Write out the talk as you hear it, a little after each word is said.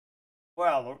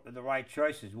Well, the right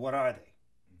choices, what are they?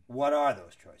 What are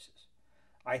those choices?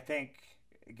 I think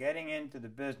getting into the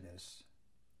business,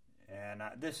 and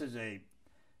this is a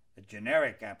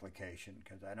generic application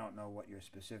because I don't know what your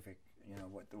specific,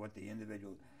 what the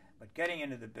individual, but getting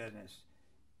into the business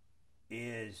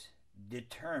is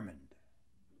determined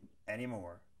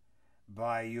anymore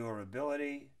by your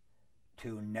ability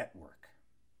to network.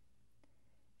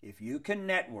 If you can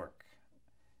network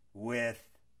with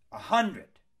 100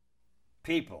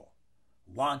 people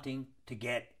wanting to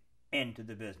get into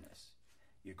the business,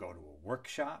 you go to a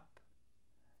workshop,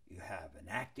 you have an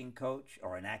acting coach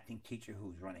or an acting teacher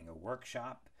who's running a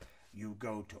workshop, you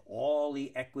go to all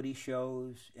the equity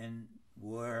shows in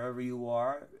wherever you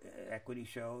are, equity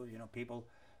shows, people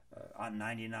on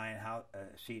 99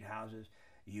 seat houses.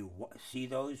 You see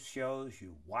those shows,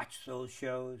 you watch those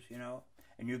shows,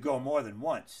 and you go more than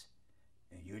once.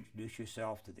 And you introduce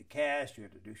yourself to the cast, you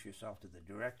introduce yourself to the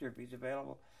director if he's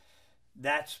available.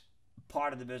 That's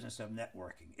part of the business of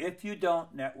networking. If you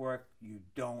don't network, you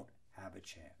don't have a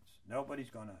chance. Nobody's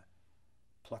going to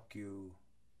pluck you,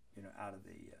 out of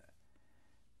the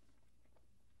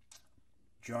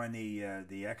join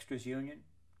the extras union,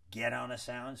 get on a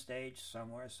sound stage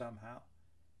somewhere somehow,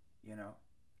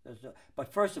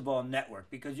 But first of all, network,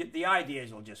 because the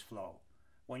ideas will just flow.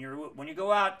 When you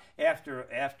go out after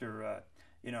a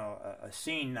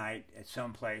scene night at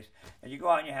some place, and you go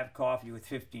out and you have coffee with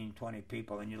 15, 20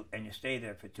 people, and you stay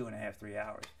there for 2.5, 3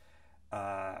 hours,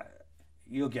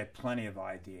 you'll get plenty of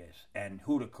ideas and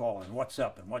who to call and what's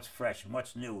up and what's fresh and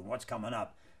what's new and what's coming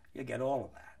up. You'll get all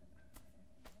of that.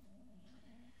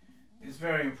 It's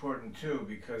very important too,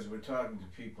 because we're talking to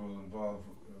people involved.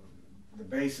 The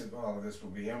base of all of this will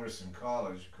be Emerson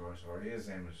College, of course, or is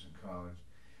Emerson College.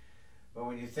 But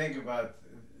when you think about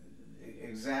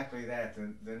exactly that,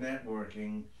 the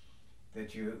networking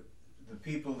that the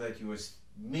people that you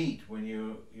meet when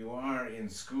you are in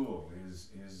school is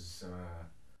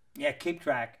yeah, keep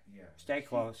track. Yeah. Stay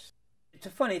close. It's a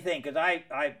funny thing because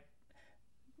I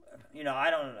don't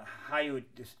know how you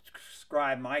would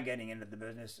describe my getting into the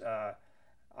business.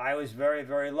 I was very,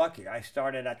 very lucky. I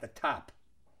started at the top.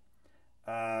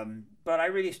 But I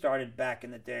really started back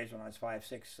in the days when I was 5,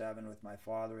 6, 7 with my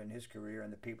father and his career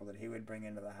and the people that he would bring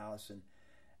into the house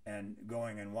and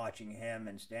going and watching him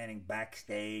and standing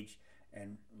backstage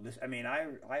and listen. I mean,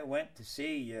 I went to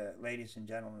see Ladies and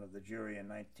Gentlemen of the Jury in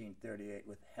 1938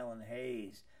 with Helen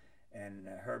Hayes and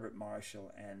Herbert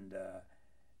Marshall and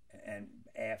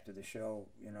after the show,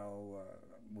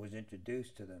 was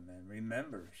introduced to them and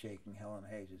remember shaking Helen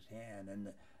Hayes' hand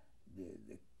and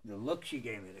the look she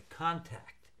gave me, the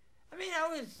contact. I mean, I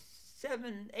was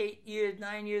 7, 8 years,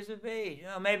 9 years of age.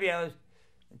 Maybe I was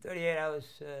in 38. I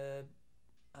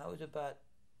was about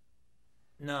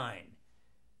 9,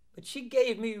 but she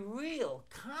gave me real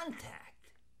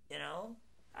contact. And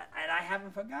I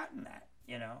haven't forgotten that.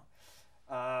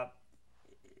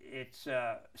 It's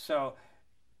so.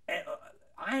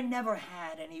 I never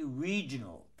had any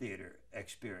regional theater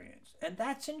experience, and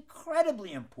that's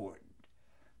incredibly important.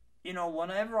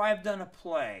 Whenever I've done a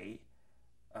play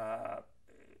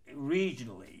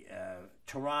regionally,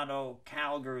 Toronto,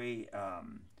 Calgary,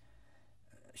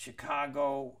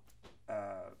 Chicago,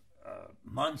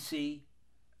 Muncie,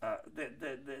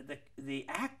 the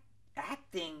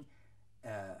acting,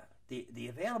 the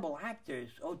available actors.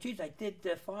 Oh, geez, I did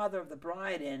the Father of the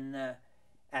Bride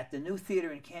at the New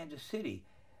Theater in Kansas City.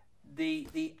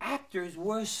 The actors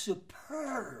were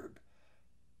superb.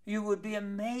 You would be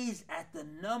amazed at the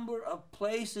number of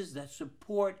places that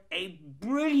support a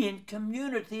brilliant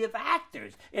community of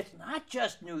actors. It's not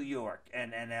just New York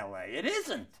and LA. It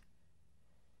isn't.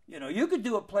 You could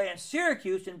do a play in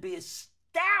Syracuse and be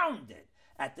astounded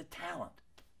at the talent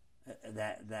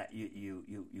that you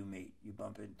meet, you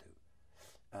bump into.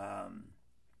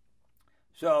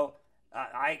 So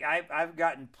I've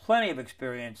gotten plenty of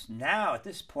experience now at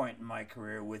this point in my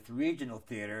career with regional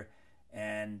theater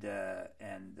and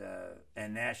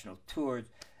national tours,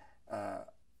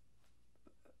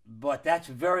 but that's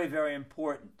very, very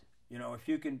important. If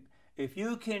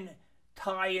you can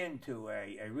tie into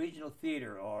a regional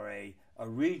theater or a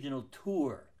regional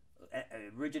tour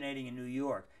originating in New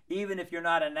York, even if you're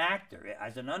not an actor,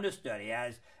 as an understudy,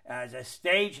 as a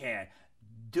stagehand,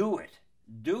 do it.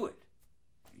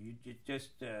 You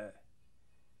just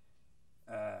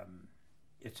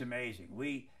it's amazing.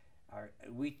 We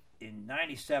in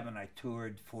 '97 I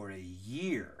toured for a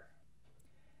year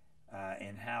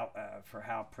for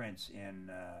Hal Prince in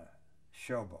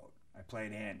Showboat. I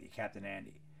played Andy, Captain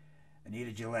Andy.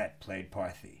 Anita Gillette played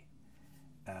Parthy.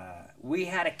 We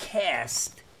had a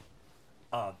cast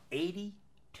of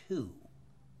 82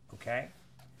 Okay?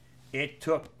 It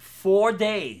took 4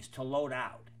 days to load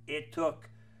out. It took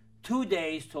 2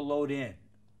 days to load in.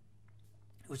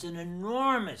 It was an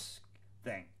enormous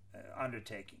thing,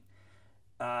 undertaking.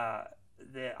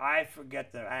 I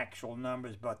forget the actual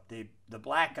numbers, but the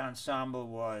black ensemble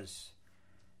was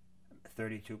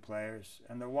 32 players,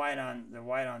 and the white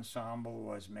ensemble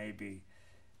was maybe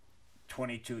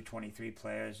 22, 23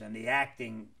 players, and the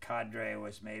acting cadre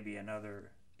was maybe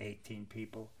another 18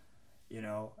 people. You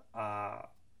know,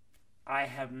 I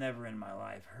have never in my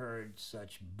life heard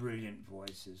such brilliant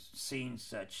voices, seen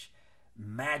such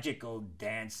magical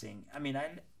dancing. I mean,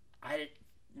 I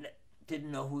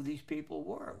didn't know who these people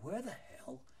were. Where the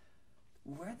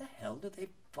hell do they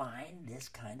find this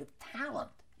kind of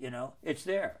talent? You know, it's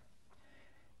there.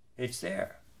 It's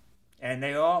there. And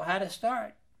they all had to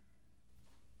start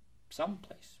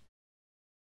someplace.